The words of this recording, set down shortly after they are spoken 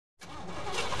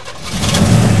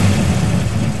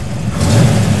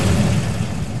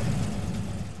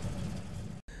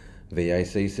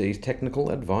VACC's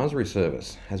Technical Advisory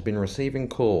Service has been receiving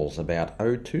calls about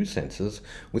O2 sensors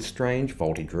with strange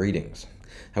voltage readings.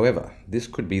 However, this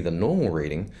could be the normal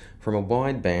reading from a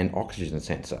wideband oxygen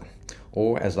sensor,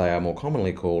 or as they are more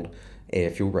commonly called,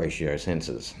 air-fuel ratio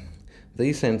sensors.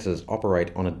 These sensors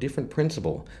operate on a different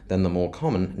principle than the more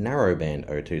common narrowband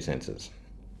O2 sensors.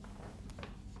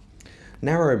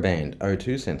 Narrowband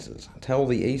O2 sensors tell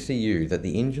the ECU that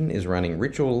the engine is running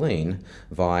rich or lean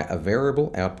via a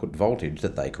variable output voltage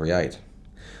that they create.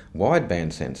 Wideband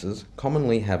sensors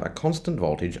commonly have a constant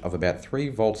voltage of about 3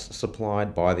 volts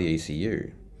supplied by the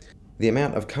ECU. The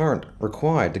amount of current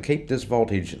required to keep this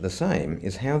voltage the same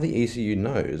is how the ECU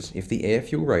knows if the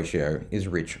air-fuel ratio is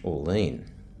rich or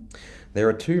lean. There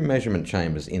are 2 measurement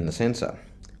chambers in the sensor,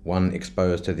 one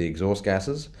exposed to the exhaust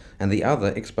gases and the other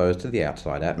exposed to the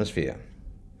outside atmosphere.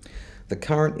 The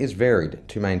current is varied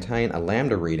to maintain a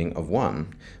lambda reading of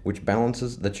 1, which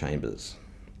balances the chambers.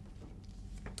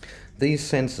 These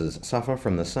sensors suffer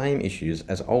from the same issues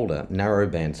as older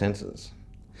narrowband sensors.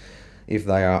 If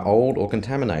they are old or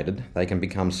contaminated, they can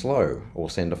become slow or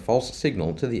send a false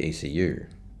signal to the ECU.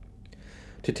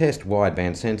 To test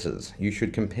wideband sensors, you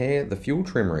should compare the fuel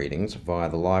trim readings via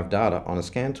the live data on a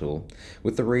scan tool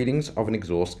with the readings of an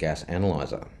exhaust gas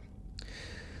analyzer.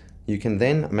 You can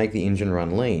then make the engine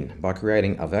run lean by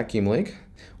creating a vacuum leak,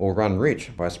 or run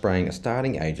rich by spraying a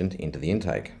starting agent into the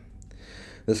intake.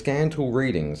 The scan tool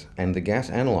readings and the gas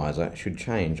analyzer should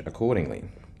change accordingly.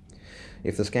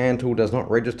 If the scan tool does not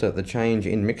register the change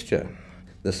in mixture,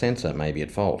 the sensor may be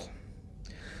at fault.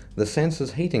 The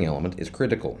sensor's heating element is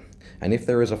critical, and if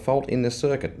there is a fault in this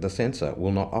circuit, the sensor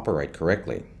will not operate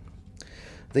correctly.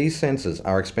 These sensors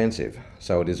are expensive,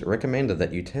 so it is recommended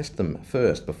that you test them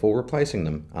first before replacing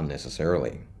them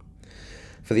unnecessarily.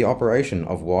 For the operation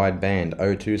of wideband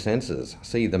O2 sensors,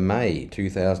 see the May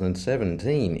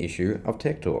 2017 issue of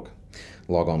Tech Talk.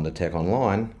 Log on to Tech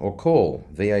Online or call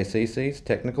VACC's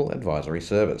Technical Advisory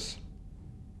Service.